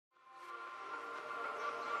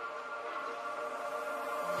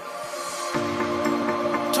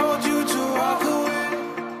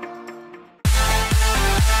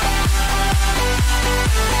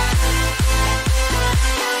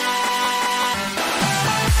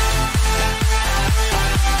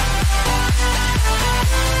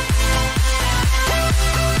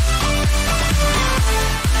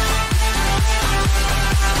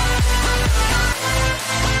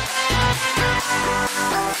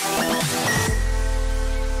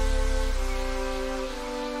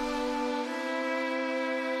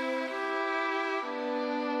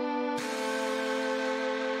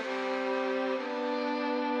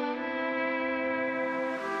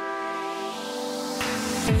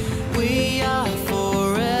We are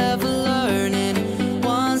forever learning,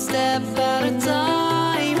 one step at a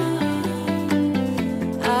time.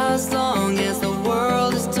 As long as the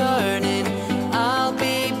world is turning, I'll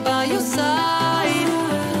be by your side.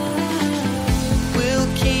 We'll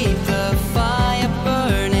keep the fire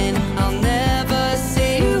burning, I'll never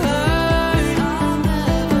see you hurt.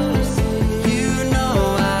 You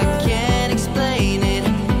know I can't explain it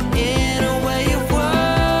in a way of words.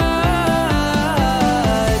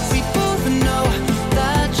 We both know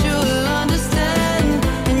that you'll understand,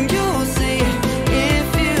 and you'll see if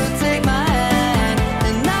you take my hand.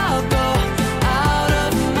 And I'll go out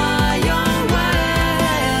of my own way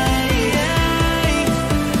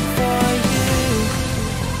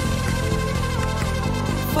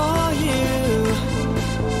for you.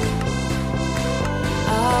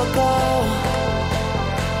 I'll go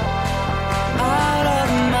out of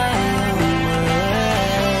my own way.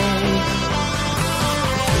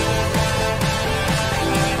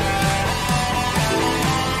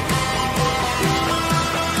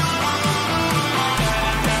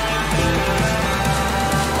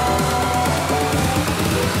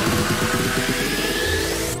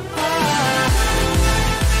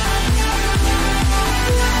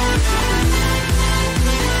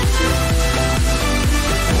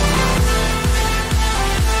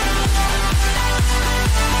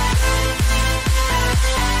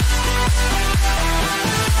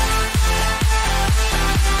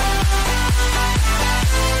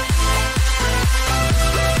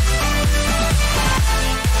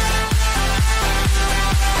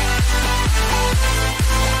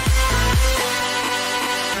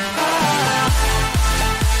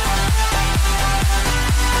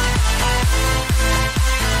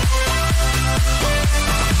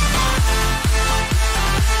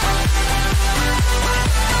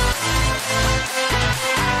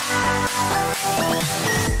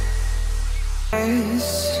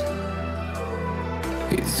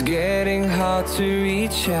 It's getting hard to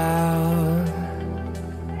reach out.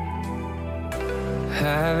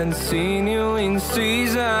 Haven't seen you in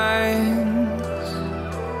seasons,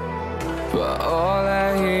 but all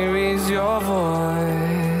I hear is your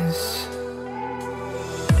voice.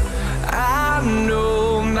 I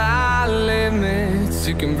know my limits,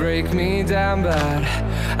 you can break me down, but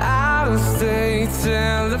I'll stay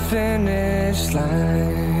till the finish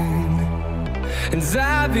line. And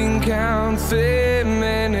I've been counting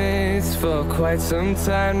minutes for quite some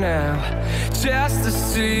time now, just to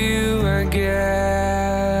see you again.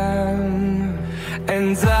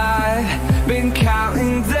 And I've been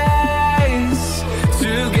counting days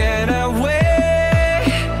to get away,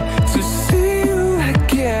 to see you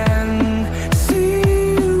again, see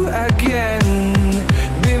you again.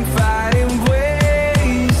 Been finding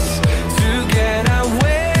ways to get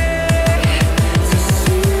away, to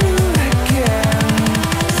see you again,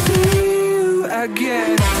 see you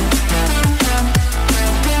again.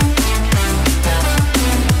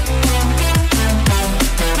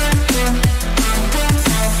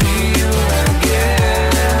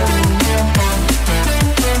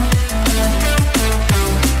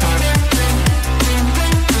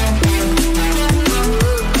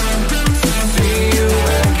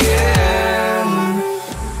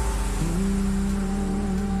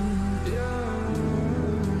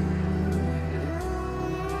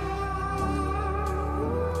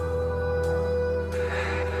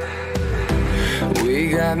 We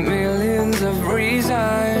got millions of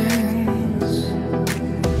reasons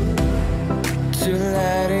to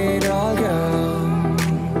let it all go.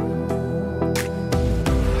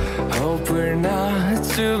 Hope we're not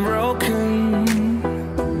too broken.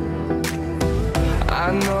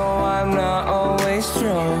 I know I'm not always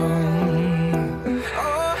strong,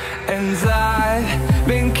 and I've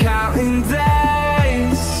been counting down